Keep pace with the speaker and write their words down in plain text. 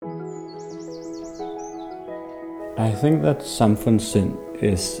I think that samfundssind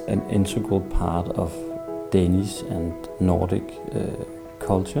is an integral part of Danish and Nordic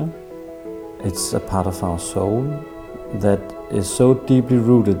culture. It's a part of our soul that is so deeply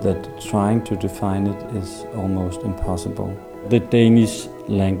rooted that trying to define it is almost impossible. The Danish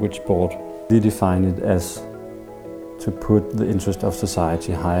language board, they define it as to put the interest of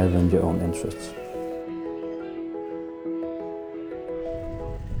society higher than your own interests.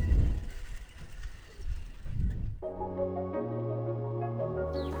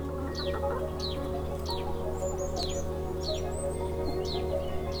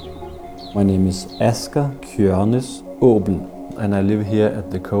 My name is Asger Kjørnes Aabel, and I live here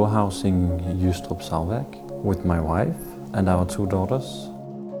at the co-housing Jystrup Savværk with my wife and our 2 daughters.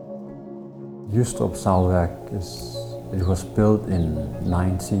 Jystrup Savværk was built in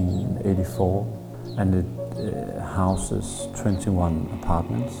 1984 and it houses 21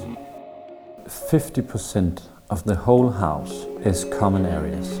 apartments. 50% of the whole house is common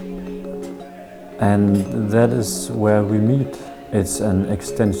areas, and that is where we meet. It's an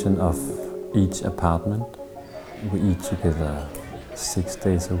extension of each apartment. We eat together 6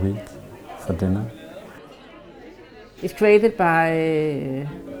 days a week for dinner. It's created by a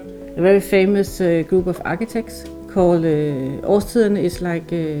very famous group of architects called Årstiderne. Is like,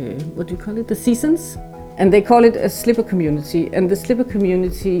 what do you call it, the seasons? And they call it a slipper community. And the slipper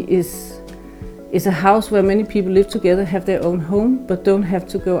community is a house where many people live together, have their own home, but don't have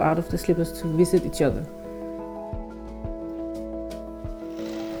to go out of the slippers to visit each other.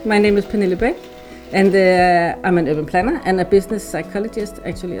 My name is Pernille Bæk, and I'm an urban planner and a business psychologist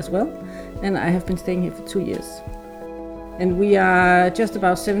actually as well. And I have been staying here for 2 years. And we are just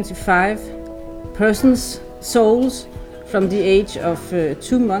about 75 persons, souls, from the age of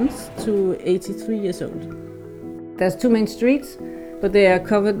 2 months to 83 years old. There's 2 main streets, but they are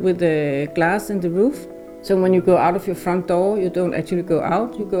covered with glass in the roof. So when you go out of your front door, you don't actually go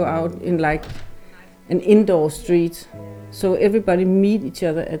out, you go out in like an indoor street. So everybody meet each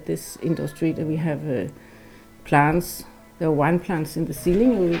other at this indoor street, and we have plants. There are wine plants in the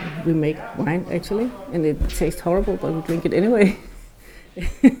ceiling. We make wine actually, and it tastes horrible, but we drink it anyway.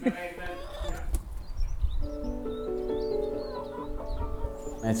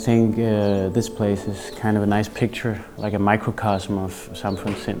 I think this place is kind of a nice picture, like a microcosm of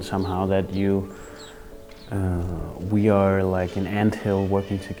samfundssind somehow, that we are like an anthill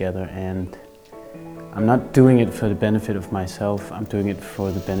working together, and I'm not doing it for the benefit of myself, I'm doing it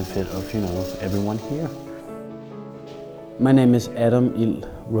for the benefit of, everyone here. My name is Adam Ild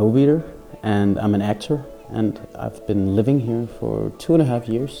Roveder, and I'm an actor, and I've been living here for 2.5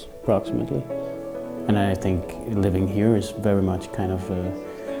 years approximately. And I think living here is very much kind of a,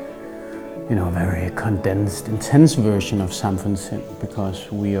 very condensed, intense version of samfundssind, because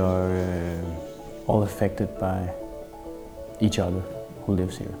we are all affected by each other who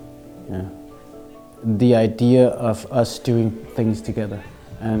lives here. Yeah. The idea of us doing things together,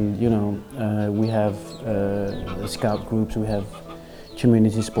 and we have scout groups, we have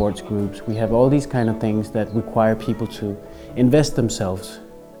community sports groups, we have all these kind of things that require people to invest themselves,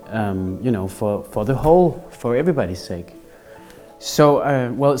 for the whole, for everybody's sake. So,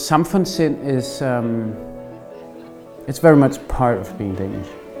 samfundssind is it's very much part of being Danish.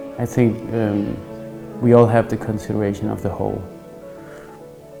 I think we all have the consideration of the whole,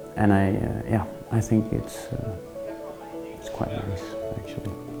 and I think it's quite nice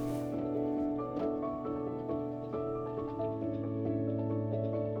actually.